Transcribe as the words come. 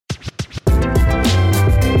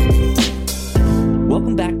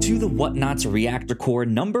Whatnauts Reactor Core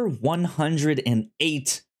number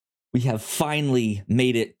 108. We have finally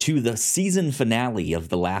made it to the season finale of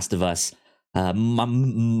The Last of Us.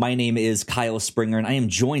 My name is Kyle Springer, and I am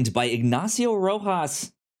joined by Ignacio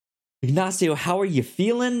Rojas. Ignacio, how are you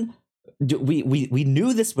feeling? We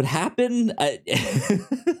knew this would happen.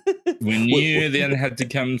 We knew then had to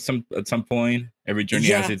come at some point. Every journey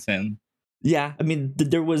has its end. Yeah, I mean,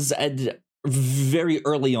 there was very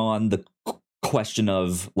early on the question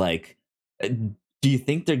of like, do you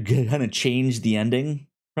think they're gonna change the ending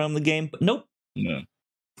from the game? But nope, no,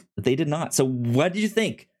 they did not. So, what did you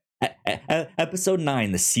think? Episode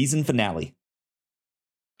 9, the season finale.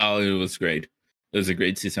 Oh, it was great. It was a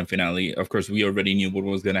great season finale. Of course, we already knew what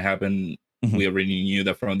was gonna happen. Mm-hmm. We already knew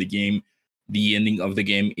that from the game. The ending of the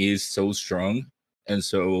game is so strong, and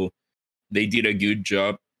so they did a good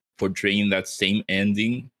job portraying that same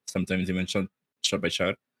ending, sometimes even shot by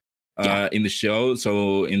shot, in the show.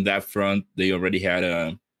 So in that front, they already had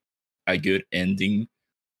a good ending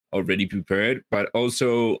already prepared, but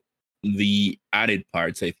also the added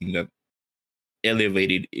parts, I think, that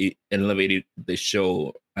elevated the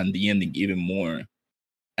show and the ending even more,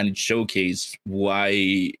 and it showcased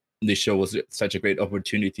why the show was such a great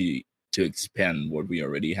opportunity to expand what we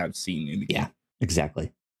already have seen in the game. Yeah,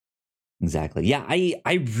 exactly. Yeah,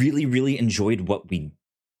 I really enjoyed what we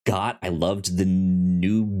got. I loved the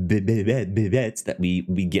new bits that we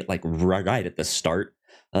get like right at the start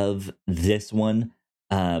of this one.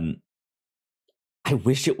 I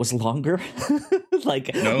wish it was longer.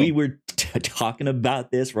 We were talking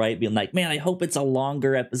about this, right? Being like, man, I hope it's a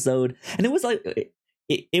longer episode. And it was like,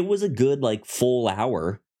 it was a good like full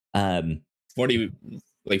hour. 40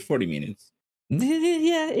 minutes.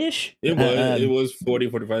 Yeah, ish. It was 40,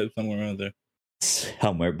 45, somewhere around there.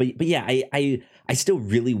 Somewhere. But yeah, I still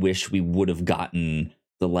really wish we would have gotten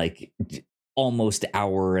the like almost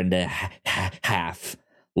hour and a half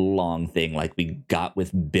long thing like we got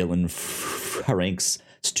with Bill and Frank's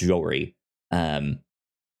story. I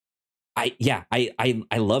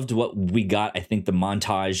loved what we got. I think the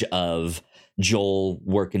montage of Joel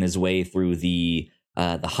working his way through the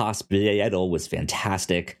hospital was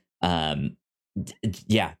fantastic.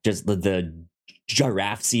 Just the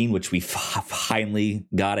giraffe scene, which we finally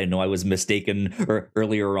got. I know I was mistaken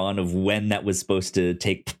earlier on of when that was supposed to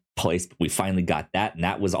take place, but we finally got that, and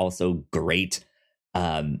that was also great.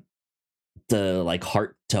 The like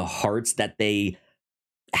heart to hearts that they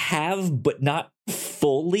have, but not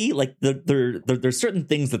fully. Like there's certain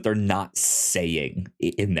things that they're not saying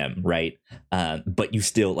in them, right? But you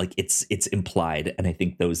still like it's implied, and I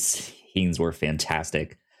think those scenes were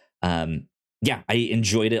fantastic. I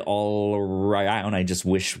enjoyed it all around. I just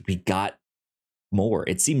wish we got more.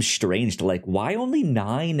 It seems strange to like, why only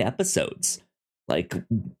 9 episodes? Like,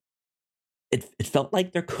 it felt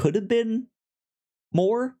like there could have been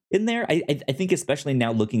more in there. I think especially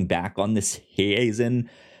now looking back on this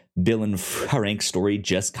season, Bill and Frank's story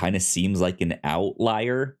just kind of seems like an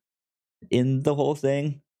outlier in the whole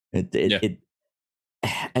thing. It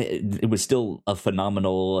was still a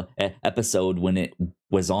phenomenal episode when it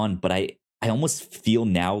was on, but I almost feel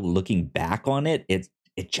now looking back on it, it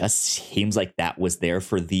just seems like that was there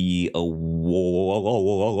for the awards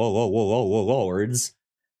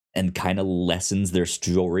and kind of lessens their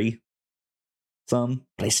story some,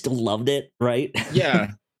 but I still loved it, right?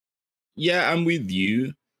 Yeah, I'm with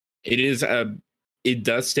you. It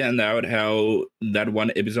does stand out how that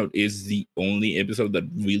one episode is the only episode that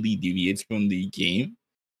really deviates from the game.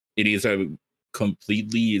 It is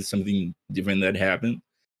completely something different that happened.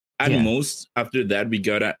 At most, after that, we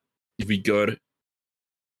got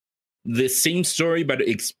the same story but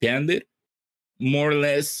expanded, more or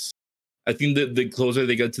less. I think that the closer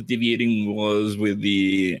they got to deviating was with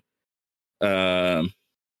the I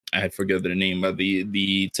forget their name, but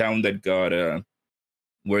the town that got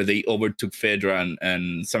where they overtook Fedra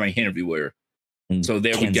and Sam and Henry were. So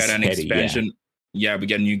there we got an expansion. Yeah, we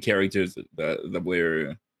got new characters that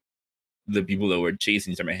were the people that were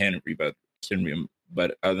chasing Sam and Henry,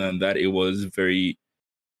 but other than that, it was very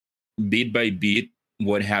bit by bit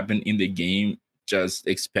what happened in the game, just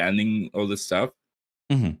expanding all the stuff.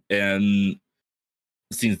 Mm-hmm. And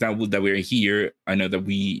since that we're here, I know that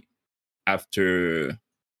we, after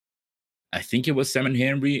I think it was Sam and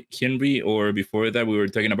Henry, or before that, we were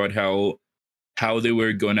talking about how they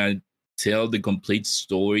were gonna tell the complete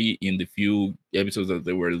story in the few episodes that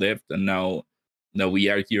they were left, and now that we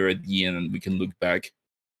are here at the end and we can look back,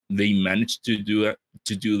 they managed to do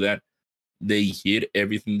that. They hit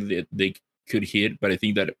everything that they could hit, but I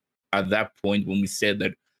think that at that point when we said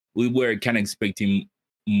that, we were kind of expecting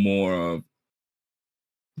more of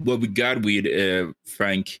what we got with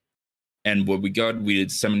Frank And what we got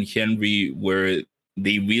with Sam and Henry, where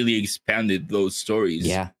they really expanded those stories.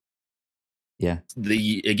 Yeah.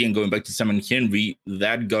 Again, going back to Sam and Henry,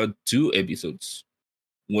 that got 2 episodes,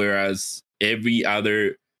 whereas every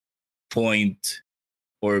other point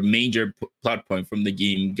or major plot point from the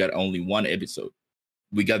game got only 1 episode.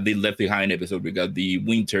 We got the Left Behind episode, we got the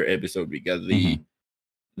Winter episode, we got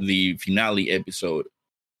the finale episode.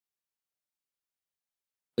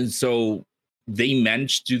 And so they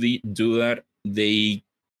managed to do that. They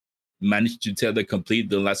managed to tell the complete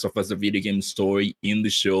The Last of Us, a video game story in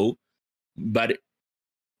the show. But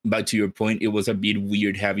to your point, it was a bit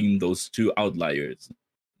weird having those 2 outliers.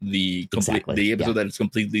 The episode that is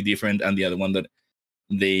completely different, and the other one that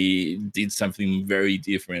they did something very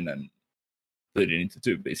different and put it into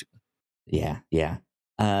 2, basically. Yeah.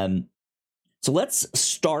 So let's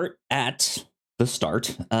start at the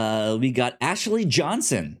start. We got Ashley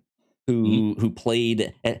Johnson, who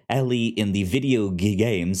played Ellie in the video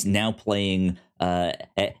games, now playing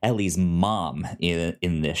Ellie's mom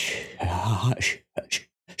in this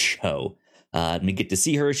show. We get to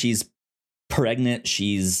see her. She's pregnant.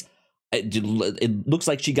 It looks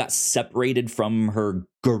like she got separated from her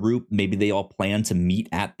group. Maybe they all plan to meet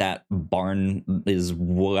at that barn, is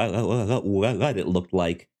what it looked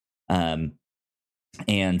like. And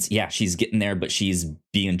yeah, she's getting there, but she's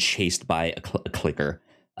being chased by a clicker.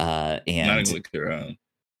 And not a clicker,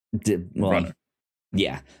 runner.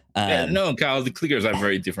 Yeah. No, Kyle, the clickers are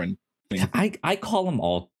very different things. I call them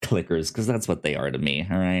all clickers because that's what they are to me.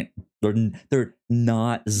 All right, they're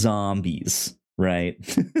not zombies, right?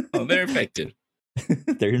 Oh, they're infected.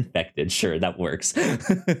 They're infected. Sure, that works.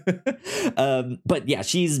 But yeah,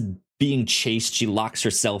 she's being chased. She locks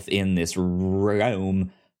herself in this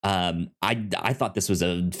room. I thought this was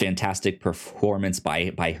a fantastic performance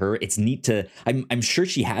by her. It's neat to. I'm sure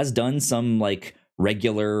she has done some like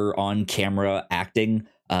regular on camera acting.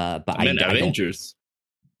 But Avengers.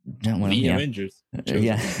 Avengers.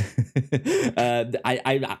 Yeah.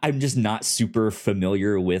 I'm just not super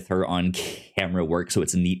familiar with her on camera work, so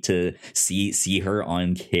it's neat to see her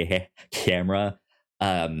on camera.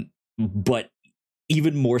 But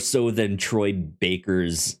even more so than Troy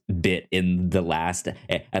Baker's bit in the last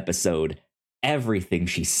episode, everything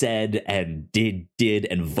she said and did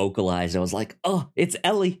and vocalized, I was like, oh, it's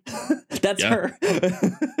Ellie. That's her.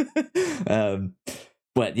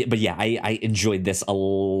 But yeah, I enjoyed this a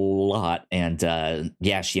lot. And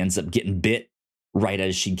she ends up getting bit right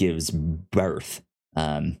as she gives birth.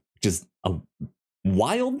 Just a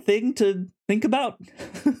wild thing to think about.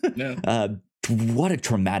 Yeah. What a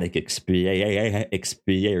traumatic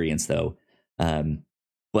experience, though.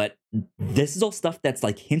 But this is all stuff that's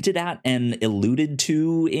like hinted at and alluded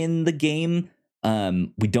to in the game.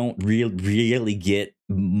 We don't really get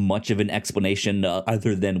much of an explanation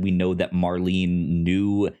other than we know that Marlene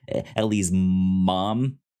knew Ellie's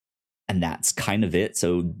mom, and that's kind of it.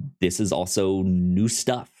 So this is also new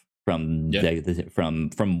stuff from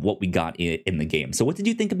from what we got in the game. So what did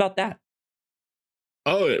you think about that?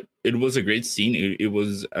 Oh, it was a great scene. It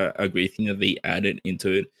was a great thing that they added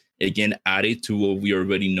into it. Again, added to what we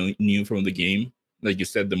already knew from the game. Like you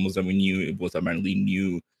said, the most that we knew, it was that Marlene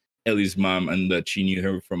knew Ellie's mom and that she knew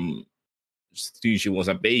her from since she was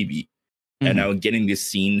a baby. Mm-hmm. And now getting this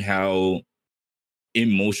scene, how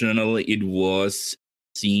emotional it was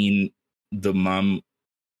seeing the mom,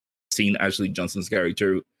 seeing Ashley Johnson's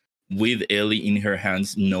character with Ellie in her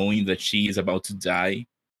hands, knowing that she is about to die.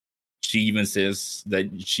 She even says that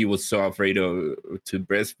she was so afraid to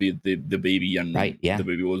breastfeed the baby, and the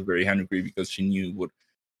baby was very hungry because she knew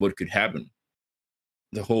what could happen.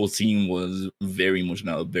 The whole scene was very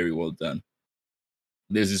emotional, very well done.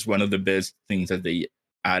 This is one of the best things that they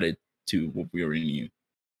added to what we already knew.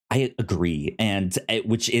 I agree, and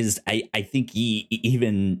which is, I think,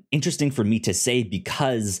 even interesting for me to say,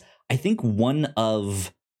 because I think one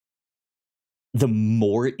of the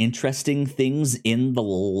more interesting things in The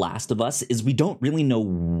Last of Us is we don't really know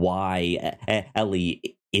why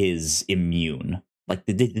Ellie is immune. Like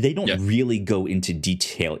they don't really go into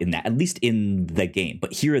detail in that, at least in the game.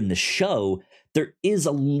 But here in the show, there is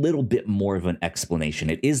a little bit more of an explanation.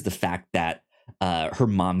 It is the fact that her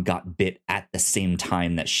mom got bit at the same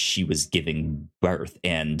time that she was giving birth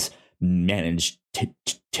and managed to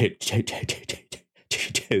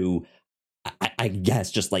I guess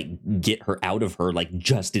just like get her out of her like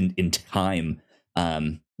just in time,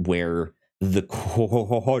 where the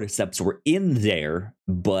cordyceps were in there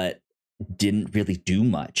but didn't really do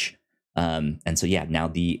much, and so now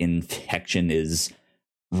the infection is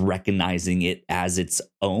recognizing it as its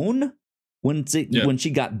own when she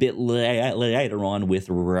got bit later on with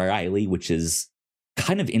Riley, which is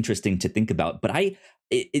kind of interesting to think about. But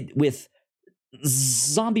with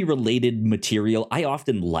zombie related material, I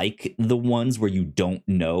often like the ones where you don't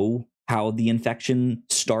know how the infection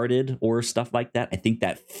started or stuff like that. I think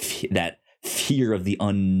that that fear of the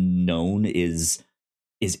unknown is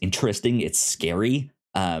interesting. It's scary.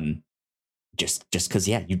 Just because,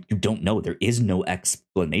 yeah, you don't know. There is no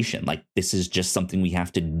explanation. Like, this is just something we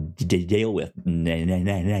have to deal with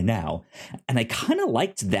now. And I kind of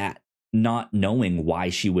liked that, not knowing why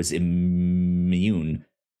she was immune.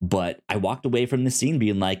 But I walked away from the scene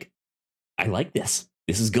being like, I like this.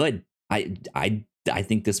 This is good. I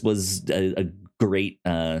think this was a great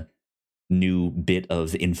new bit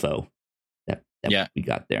of info that we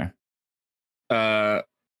got there.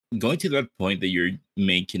 Going to that point that you're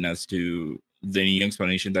making as to the new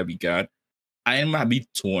explanation that we got, I am a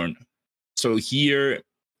bit torn. So here,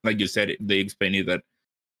 like you said, they explained it that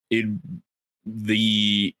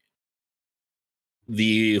the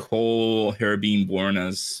whole her being born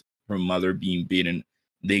as her mother being beaten,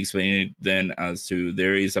 they explain it then as to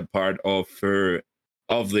there is a part of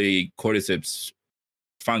the cordyceps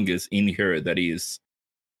fungus in her that is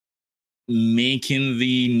making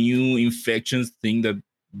the new infections think that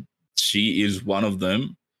she is one of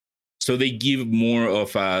them. So they give more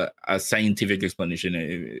of a scientific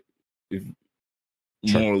explanation, if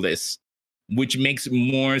more or less, which makes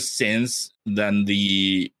more sense than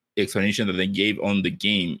the explanation that they gave on the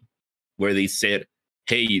game, where they said,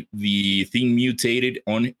 hey, the thing mutated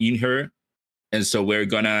in her, and so we're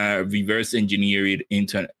gonna reverse engineer it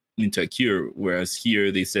into a cure. Whereas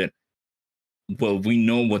here they said, well, we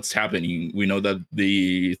know what's happening. We know that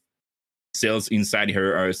the cells inside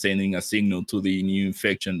her are sending a signal to the new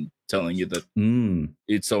infection, telling you that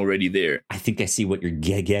it's already there. I think I see what you're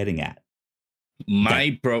getting at.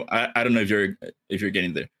 I don't know if you're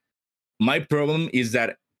getting there. My problem is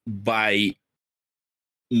that by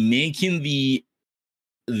making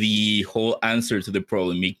the whole answer to the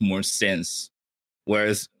problem make more sense,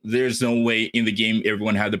 whereas there's no way in the game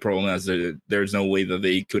everyone had the problem as there's no way that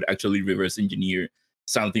they could actually reverse engineer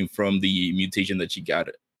something from the mutation that she got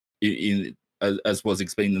as was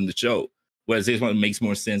explained in the show. Whereas this one makes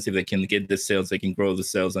more sense. If they can get the cells, they can grow the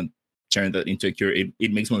cells and turn that into a cure.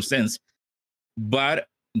 It makes more sense. But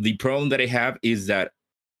the problem that I have is that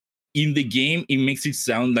in the game, it makes it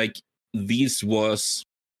sound like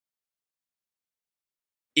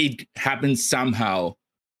it happened somehow.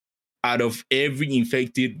 Out of every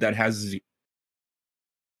infected that has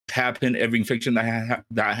happened, every infection that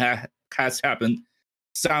has happened,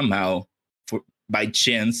 somehow, by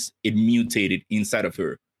chance, it mutated inside of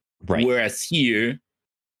her. Right. Whereas here,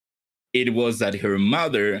 it was that her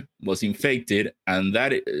mother was infected, and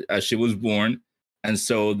that as she was born, and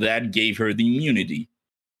so that gave her the immunity.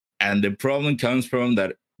 And the problem comes from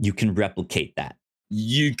that you can replicate that.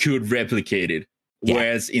 You could replicate it. Yeah.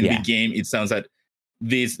 Whereas in the game, it sounds like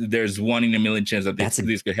there's 1 in a million chance that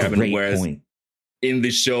this could happen. Whereas in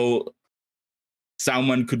the show,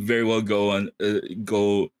 someone could very well go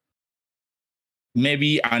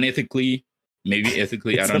maybe unethically, maybe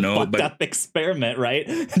ethically. I don't know. It's a fucked up experiment, right?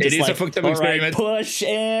 It is a fucked up experiment. Right, push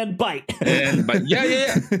and bite. But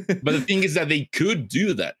yeah. But the thing is that they could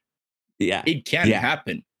do that. Yeah, it can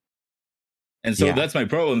happen. And so that's my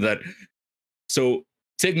problem. So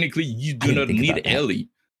technically, you do not need Ellie.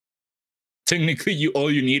 Technically,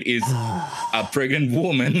 all you need is a pregnant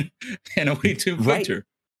woman and a way to infect her.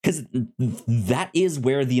 Because that is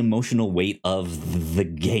where the emotional weight of the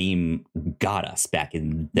game got us back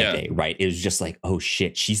in the day, right? It was just like, oh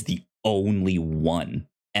shit, she's the only one,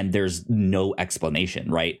 and there's no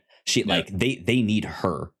explanation, right? They need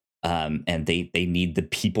her, and they need the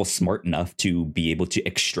people smart enough to be able to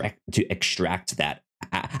extract that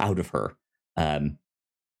out of her,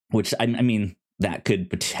 which I mean. That could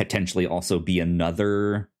potentially also be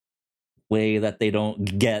another way that they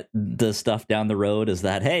don't get the stuff down the road, is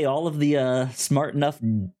that, hey, all of the smart enough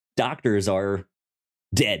doctors are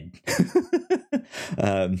dead.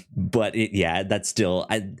 But that's still,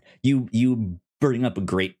 you bring up a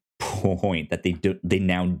great point that they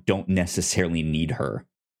now don't necessarily need her.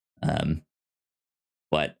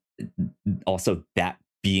 But also, that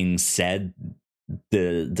being said,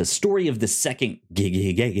 the story of the second game,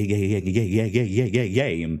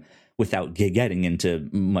 without getting into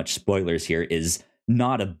much spoilers here, is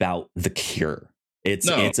not about the cure. It's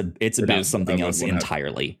about something else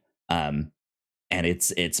entirely. And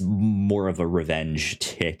it's more of a revenge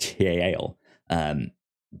tale.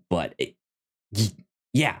 But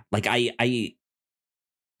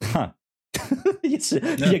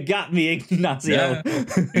you got me, Ignacio. Yeah.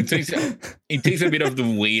 It takes a bit of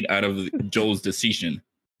the weight out of Joel's decision.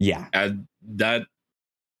 Yeah, and that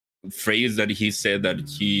phrase that he said that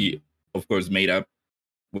he, of course, made up,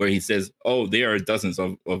 where he says, "Oh, there are dozens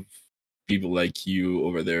of people like you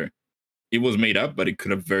over there." It was made up, but it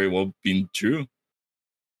could have very well been true.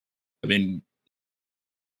 I mean,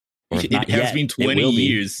 it has been 20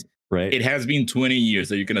 years. Right. It has been 20 years.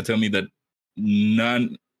 So you're going to tell me that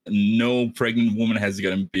no pregnant woman has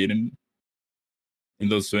gotten bitten in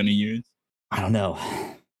those 20 years? I don't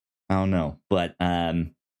know. But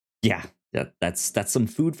yeah, that's some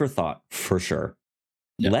food for thought for sure.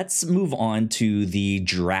 Yeah. Let's move on to the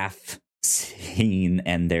giraffe scene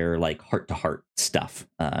and their like heart-to-heart stuff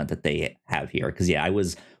that they have here. Because I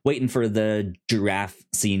was waiting for the giraffe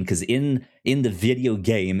scene because in the video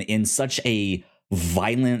game, in such a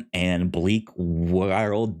violent and bleak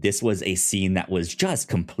world, this was a scene that was just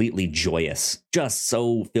completely joyous, just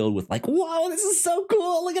so filled with like, whoa, this is so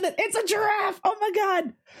cool, look at it, it's a giraffe, oh my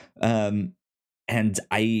god. And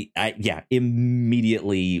I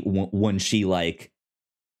immediately when she like,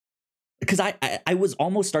 because I was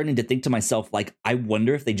almost starting to think to myself, like, I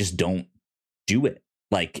wonder if they just don't do it.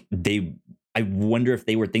 Like, I wonder if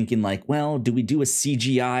they were thinking, like, well, do we do a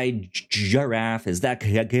CGI giraffe? Is that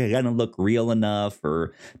going to look real enough?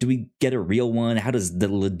 Or do we get a real one? How does the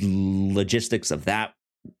logistics of that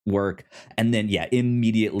work? And then,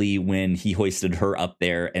 immediately when he hoisted her up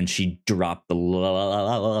there and she dropped the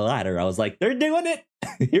ladder, I was like, they're doing it.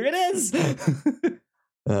 Here it is.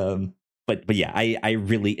 But yeah, I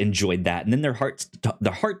really enjoyed that. And then their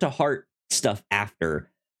heart-to-heart stuff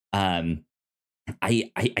after, I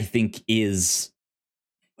think is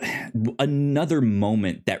another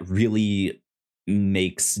moment that really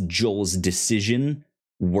makes Joel's decision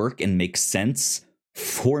work and make sense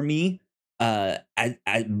for me. But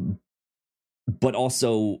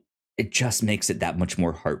also it just makes it that much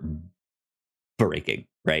more heartbreaking,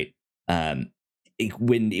 right?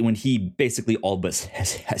 When he basically all but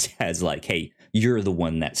has like, hey, you're the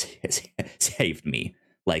one that saved me.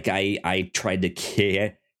 Like I tried to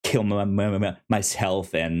kill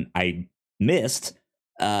myself and I missed,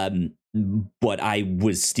 but I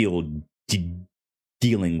was still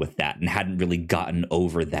dealing with that and hadn't really gotten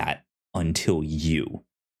over that until you.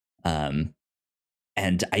 And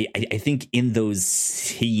I think in those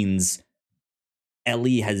scenes,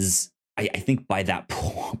 Ellie has, I think by that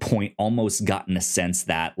point almost gotten a sense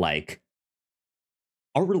that like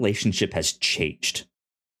our relationship has changed.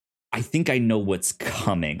 I think I know what's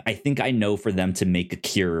coming. I think I know for them to make a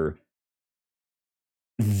cure,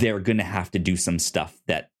 they're going to have to do some stuff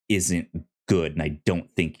that isn't good. And I don't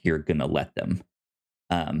think you're going to let them.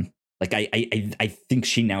 Like I think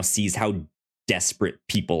she now sees how desperate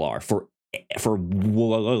people are for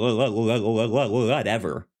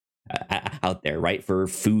whatever out there, right? For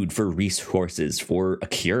food, for resources, for a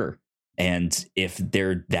cure. And if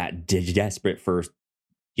they're that desperate for,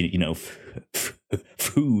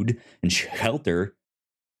 food and shelter,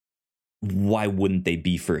 why wouldn't they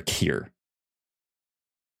be for a cure?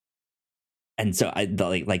 And so I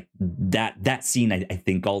like that scene. I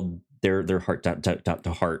think all their heart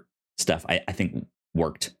to heart stuff I think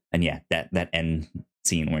worked. And that end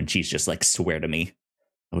scene when she's just like, swear to me,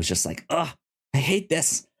 I was just like, I hate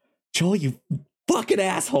this, Joel, you fucking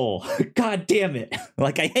asshole. God damn it.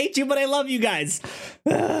 Like, I hate you, but I love you guys.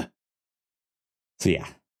 So yeah.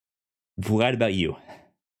 What about you?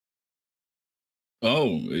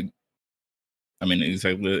 I mean,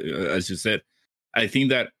 exactly as you said. I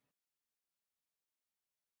think that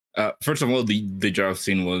first of all, the giraffe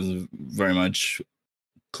scene was very much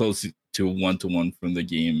close to one from the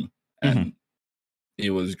game, and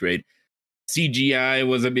it was great. CGI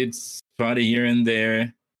was a bit spotty here and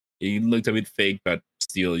there. It looked a bit fake, but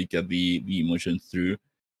still, you get the emotion through.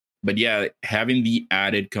 But yeah, having the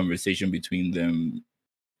added conversation between them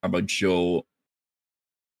about Joel,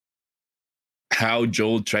 how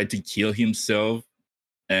Joel tried to kill himself,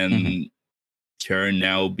 and her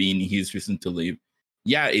now being his reason to live.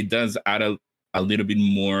 Yeah, it does add a little bit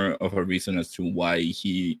more of a reason as to why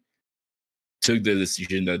he took the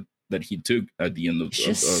decision that he took at the end of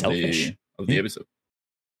the episode.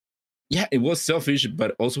 Yeah, it was selfish,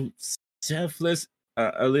 but also selfless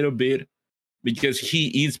a little bit, because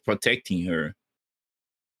he is protecting her.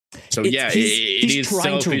 So he's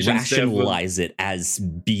trying to rationalize it as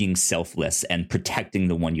being selfless and protecting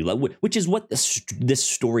the one you love, which is what this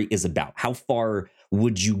story is about. How far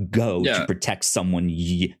would you go to protect someone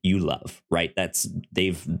you love? Right?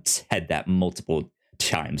 They've said that multiple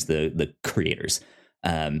times. The creators.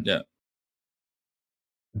 But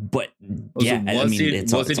also,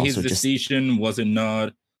 was it his decision? Was it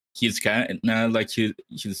not? He's kind of not like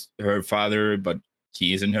her father, but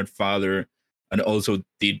he isn't her father. And also,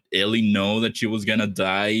 did Ellie know that she was gonna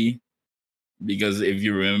die? Because if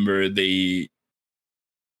you remember, in the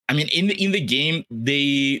game,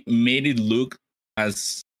 they made it look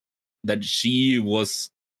as that she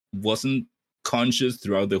wasn't conscious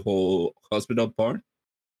throughout the whole hospital part.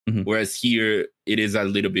 Mhm. Whereas here, it is a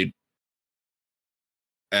little bit.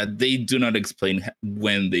 They do not explain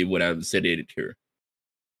when they would have sedated her.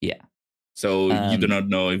 Yeah. So you do not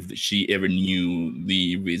know if she ever knew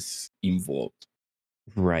the risk involved.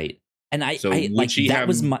 Right. And So would like she that have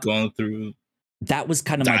was gone through? That was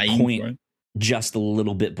kind of my dying point for it? just a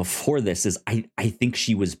little bit before this. Is I think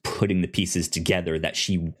she was putting the pieces together that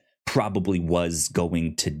she probably was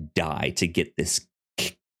going to die to get this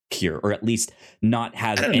cure, or at least not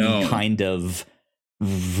have I don't any know. kind of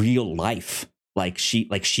real life. Like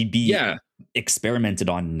she'd be experimented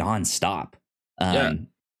on nonstop.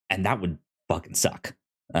 And that would fucking suck.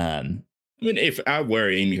 I mean, if I were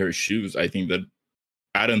in her shoes, I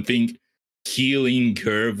don't think healing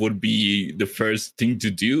her would be the first thing to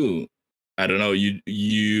do. I don't know.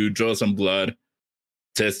 You draw some blood,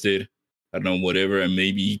 test it, I don't know, whatever, and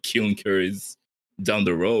maybe killing her is down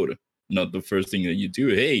the road, not the first thing that you do.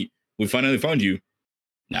 Hey, we finally found you.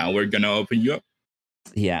 Now we're gonna open you up.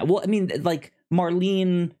 Yeah. Well, I mean, like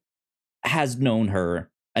Marlene has known her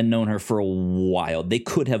for a while. They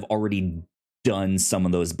could have already done some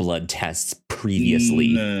of those blood tests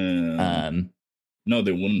previously. No,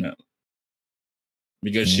 they wouldn't have.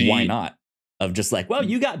 Because why not? Of just like, well,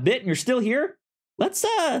 you got bit and you're still here. Let's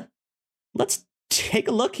take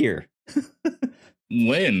a look here.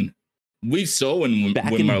 When we saw when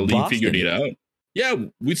Marlene Boston. figured it out. Yeah,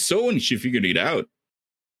 we saw when she figured it out.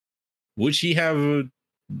 Would she have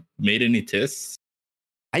made any tests?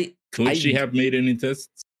 Could she have made any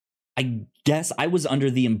tests? I guess I was under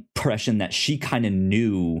the impression that she kind of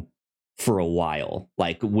knew for a while.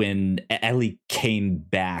 Like when Ellie came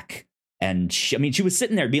back and she was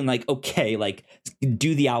sitting there being like, okay, like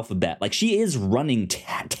do the alphabet. Like she is running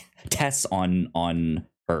tests on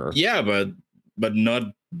her. Yeah, but not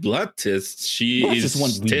blood tests. She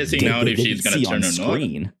is testing out if she's going to turn or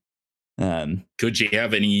screen. Not. Could she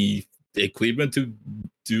have any equipment to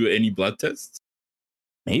do any blood tests?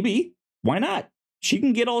 Maybe. Why not? She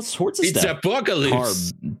can get all sorts of stuff. It's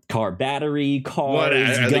apocalypse. Car battery, cars, what, are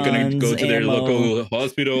guns, they going to go to their local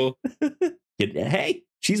hospital? Hey,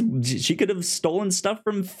 she could have stolen stuff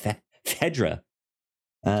from Fedra.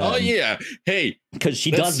 Oh yeah, hey, because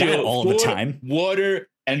she does that all the time. Water,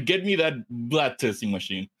 and get me that blood testing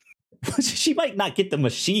machine. She might not get the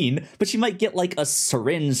machine, but she might get like a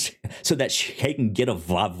syringe so that she can get a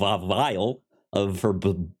vial of her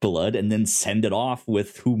blood and then send it off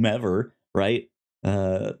with whomever, right?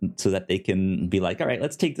 So that they can be like, all right,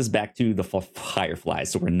 let's take this back to the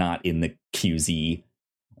Fireflies, so we're not in the QZ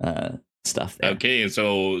stuff there. Okay,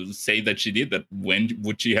 so say that she did that. When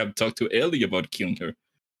would she have talked to Ellie about killing her?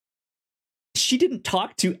 She didn't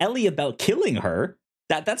talk to Ellie about killing her.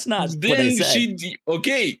 That's not what I said.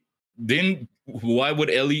 Okay, then why would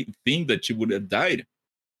Ellie think that she would have died?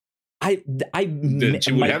 That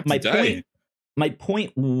she would have to die. My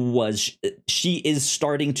point was she is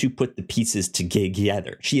starting to put the pieces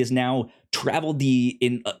together. She has now traveled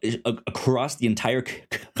across the entire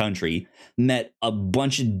country, met a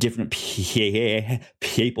bunch of different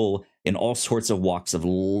people in all sorts of walks of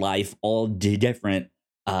life, all different.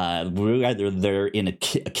 Whether they're in a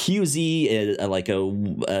QZ, like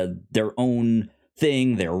their own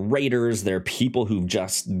thing, they're raiders, they're people who've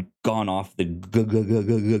just gone off the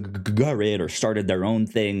grid or started their own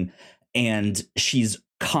thing. And she's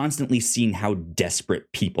constantly seen how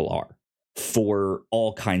desperate people are for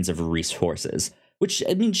all kinds of resources, which,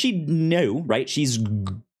 I mean, she knew, right? She's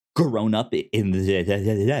grown up in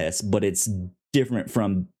this, but it's different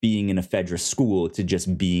from being in a Fedra school to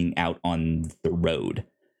just being out on the road.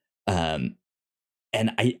 And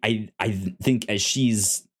I think as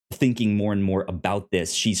she's thinking more and more about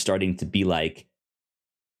this, she's starting to be like,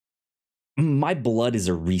 my blood is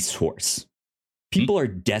a resource. People are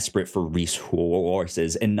desperate for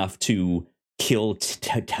resources enough to kill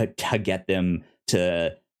to get them,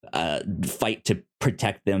 to fight to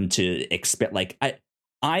protect them, to expect. Like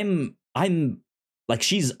I'm like,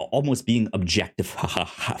 she's almost being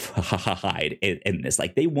objectified in this.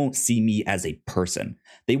 Like, they won't see me as a person.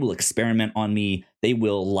 They will experiment on me. They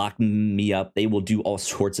will lock me up. They will do all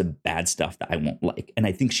sorts of bad stuff that I won't like. And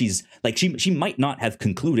I think she's like, she might not have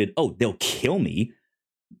concluded, oh, they'll kill me.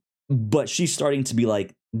 But she's starting to be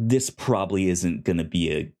like, this probably isn't going to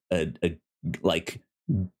be a like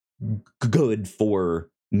good for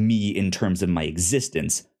me in terms of my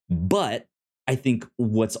existence. But I think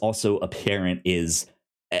what's also apparent is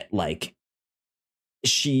like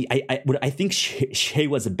what I think she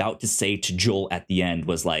was about to say to Joel at the end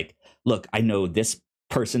was like, look, I know this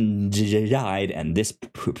person died and this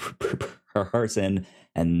person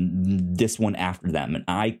and this one after them, and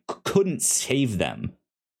I couldn't save them,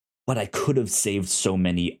 but I could have saved so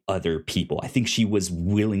many other people. I think she was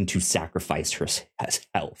willing to sacrifice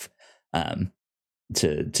herself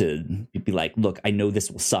to be like, look, I know this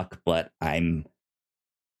will suck, but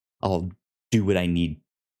I'll do what I need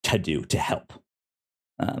to do to help.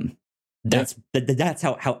 That's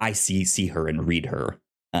how I see her and read her,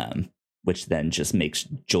 which then just makes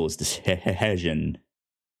Joel's decision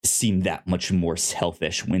seem that much more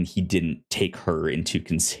selfish when he didn't take her into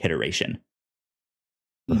consideration.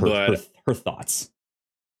 Her thoughts.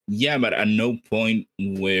 Yeah, but at no point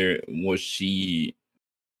where was she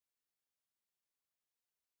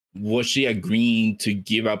agreeing to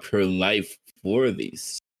give up her life for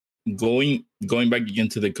this? Going back again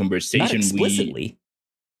to the conversation, not explicitly.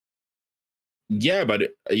 Yeah,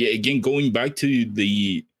 but again, going back to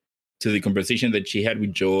the conversation that she had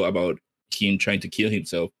with Joe about him trying to kill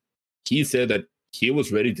himself, he said that he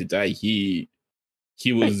was ready to die. He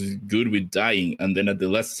was good with dying, and then at the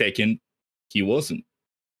last second, he wasn't.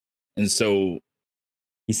 And so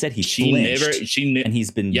he said flinched, and he's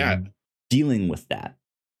been dealing with that.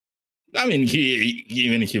 I mean,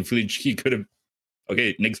 even if he flinched, he could have.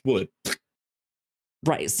 Okay, next bullet.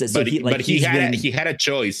 Right, but he had a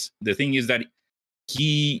choice. The thing is that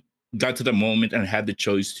he got to the moment and had the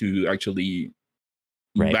choice to actually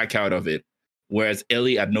back out of it, whereas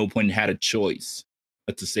Ellie at no point had a choice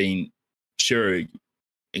to saying, "Sure,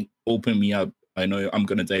 open me up. I know I'm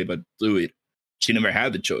gonna die, but do it." She never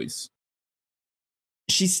had the choice.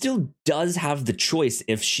 She still does have the choice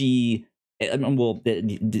if she. Well,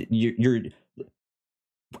 you're.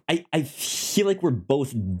 I feel like we're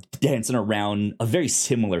both dancing around a very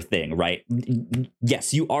similar thing, right?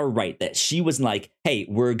 Yes, you are right that she was like, hey,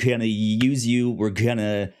 we're going to use you. We're going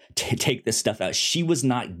to take this stuff out. She was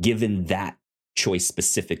not given that choice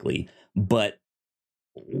specifically. But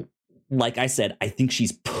like I said, I think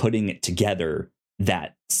she's putting it together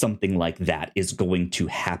that something like that is going to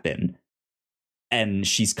happen. And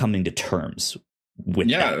she's coming to terms with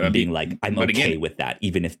that and being like, I'm okay with that,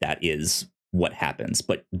 even if that is what happens.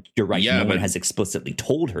 But you're right, no one has explicitly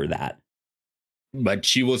told her that. But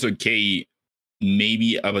she was okay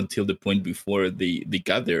maybe up until the point before they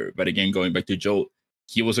got there. But again, going back to Joel,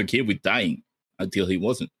 he was okay with dying until he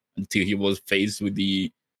wasn't, until he was faced with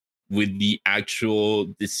the actual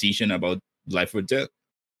decision about life or death.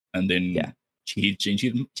 And then he changed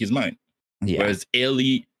his mind. Whereas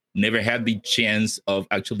Ellie never had the chance of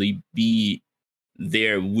actually be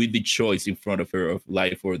there with the choice in front of her of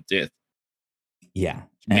life or death. Yeah.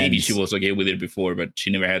 Maybe she was okay with it before, but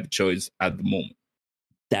she never had the choice at the moment.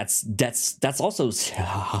 That's also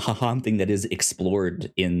something that is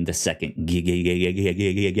explored in the second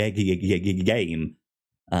game.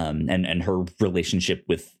 And her relationship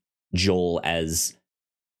with Joel, as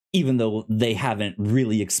even though they haven't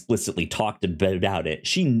really explicitly talked about it,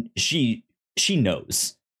 she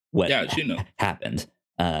knows what happened.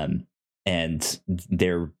 And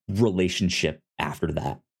their relationship after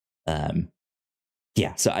that. I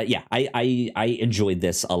enjoyed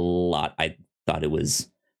this a lot. I thought it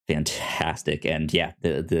was fantastic. And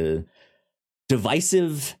the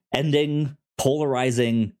divisive ending,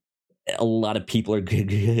 polarizing. A lot of people are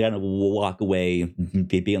gonna walk away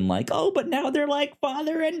being like, oh, but now they're like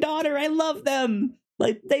father and daughter. I love them.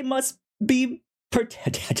 Like, they must be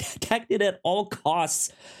protected at all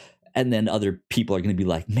costs. And then other people are gonna be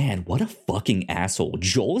like, man, what a fucking asshole.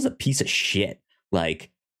 Joel is a piece of shit.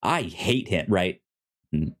 Like, I hate him, right?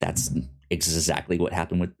 And that's exactly what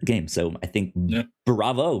happened with the game. So I think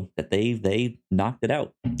bravo that they knocked it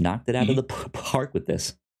out of the park with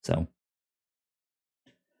this. So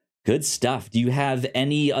good stuff. Do you have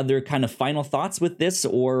any other kind of final thoughts with this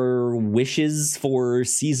or wishes for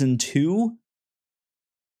season 2?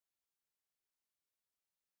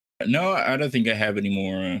 No, I don't think I have any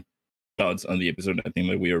more thoughts on the episode. I think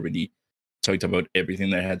that we already talked about everything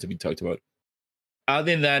that had to be talked about.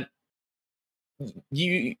 Other than that,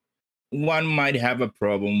 one might have a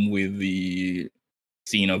problem with the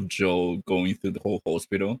scene of Joel going through the whole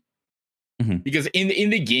hospital. Because in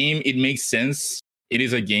the game, it makes sense. It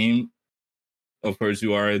is a game. Of course,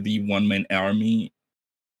 you are the one-man army.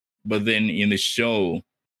 But then in the show,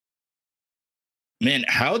 man,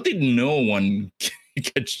 how did no one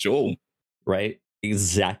catch Joel? Right?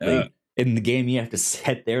 Exactly. In the game, you have to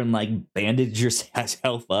sit there and like bandage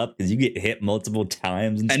yourself up because you get hit multiple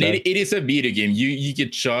times and stuff. It is a video game. You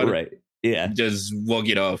get shot. Right. Yeah. Just walk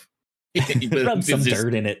it off. But Rub some this is-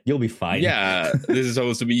 dirt in it. You'll be fine. Yeah, this is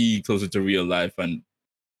supposed to be closer to real life, and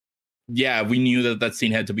yeah, we knew that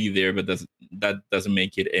scene had to be there, but that doesn't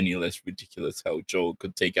make it any less ridiculous how Joel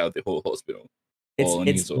could take out the whole hospital.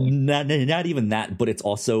 It's not even that, but it's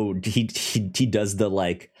also he does the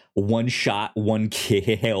like one shot, one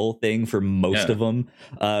kill thing for most of them,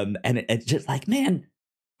 and it's just like, man,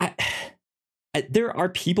 there are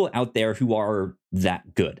people out there who are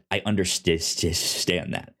that good. I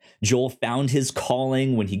understand that. Joel found his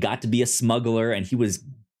calling when he got to be a smuggler, and he was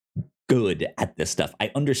good at this stuff.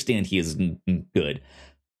 I understand he is good,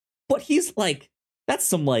 but he's like, that's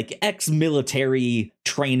some like ex-military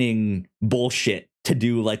training bullshit to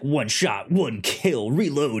do, like one shot, one kill,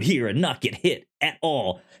 reload here and not get hit at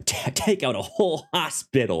all, take out a whole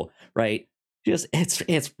hospital, right? Just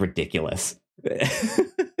it's ridiculous.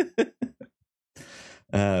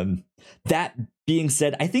 That being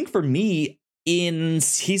said, I think for me in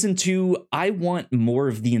season 2, I want more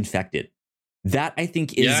of the infected. That I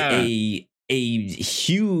think is a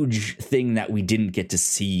huge thing that we didn't get to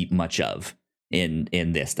see much of in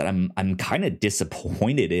this, that I'm kind of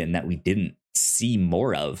disappointed in that we didn't see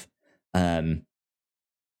more of. But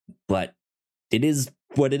it is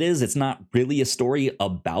what it is. It's not really a story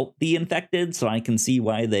about the infected, so I can see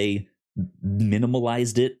why they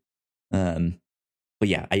minimalized it. But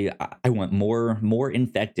yeah, I want more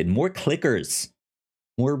infected, more clickers,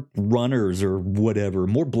 more runners or whatever,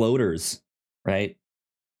 more bloaters, right?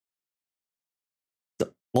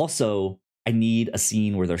 So also, I need a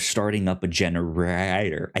scene where they're starting up a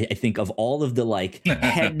generator. I think of all of the like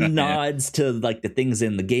head nods to like the things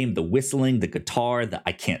in the game, the whistling, the guitar, the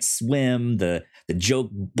I can't swim, the joke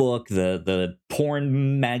book, the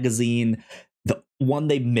porn magazine. The one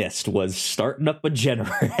they missed was starting up a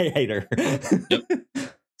generator. Yep.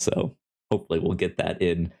 So hopefully we'll get that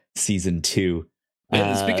in season 2.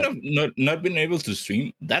 Speaking of not being able to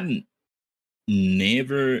stream, that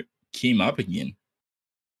never came up again.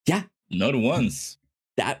 Yeah. Not once.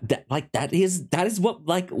 That is what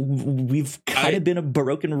like we've kind of been a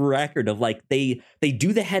broken record of, like they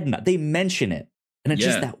do the head nod, they mention it, and it's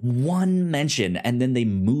just that one mention, and then they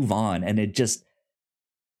move on, and it just,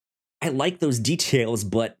 I like those details,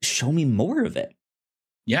 but show me more of it.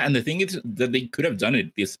 Yeah, and the thing is that they could have done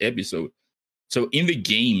it this episode. So in the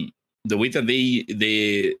game, the way that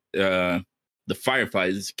the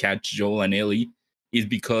Fireflies catch Joel and Ellie is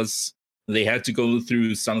because they had to go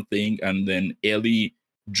through something, and then Ellie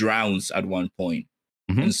drowns at one point.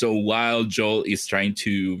 Mm-hmm. And so while Joel is trying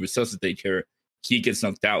to resuscitate her, he gets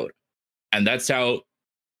knocked out. And that's how,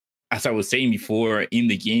 as I was saying before, in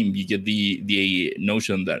the game, you get the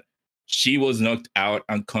notion that she was knocked out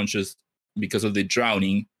unconscious because of the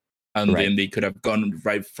drowning, and then they could have gone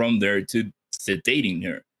right from there to sedating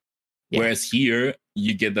her. Yeah. Whereas here,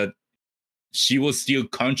 you get that she was still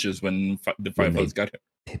conscious when the Fireflies got her.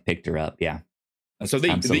 Picked her up, yeah. And so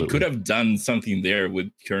they could have done something there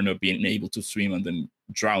with her not being able to swim and then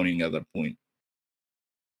drowning at that point.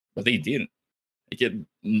 But they didn't.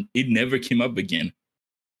 It never came up again.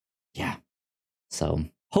 Yeah. So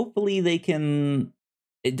hopefully they can...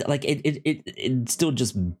 It still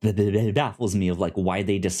just baffles me of like why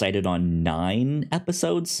they decided on 9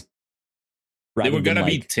 episodes. They were gonna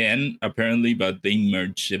be 10 apparently, but they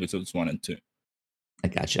merged episodes 1 and 2. I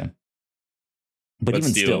gotcha. But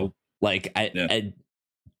even still, like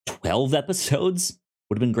 12 episodes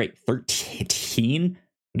would have been great. 13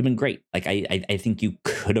 would have been great. Like I think you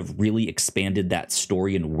could have really expanded that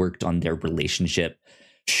story and worked on their relationship,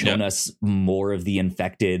 shown us more of the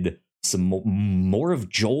infected, some more of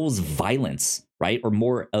Joel's violence, right? Or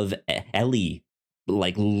more of Ellie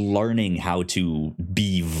like learning how to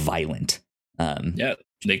be violent.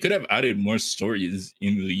 They could have added more stories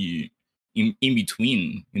in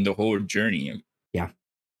between in the whole journey. Yeah,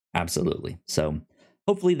 absolutely. So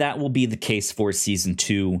hopefully that will be the case for season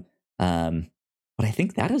 2. But I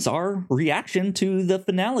think that is our reaction to the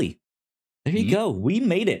finale. There you go. We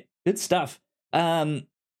made it. Good stuff.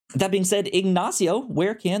 That being said, Ignacio,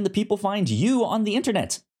 where can the people find you on the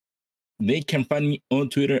internet? They can find me on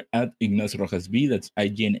Twitter at Ignacio Rojas B. That's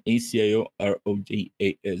IGNACIO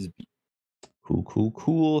ROJASB.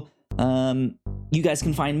 Cool. You guys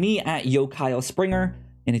can find me at Yo Kyle Springer.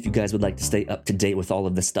 And if you guys would like to stay up to date with all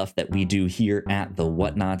of the stuff that we do here at The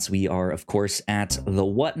Whatnauts, we are, of course, at The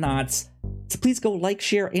Whatnauts. So please go like,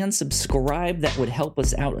 share, and subscribe. That would help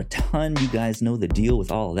us out a ton. You guys know the deal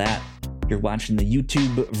with all of that. If you're watching the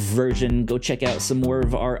YouTube version, go check out some more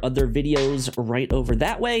of our other videos right over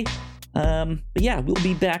that way. But yeah, we'll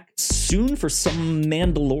be back soon for some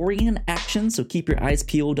Mandalorian action, so keep your eyes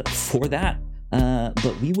peeled for that.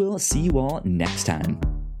 But we will see you all next time.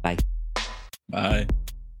 Bye. Bye.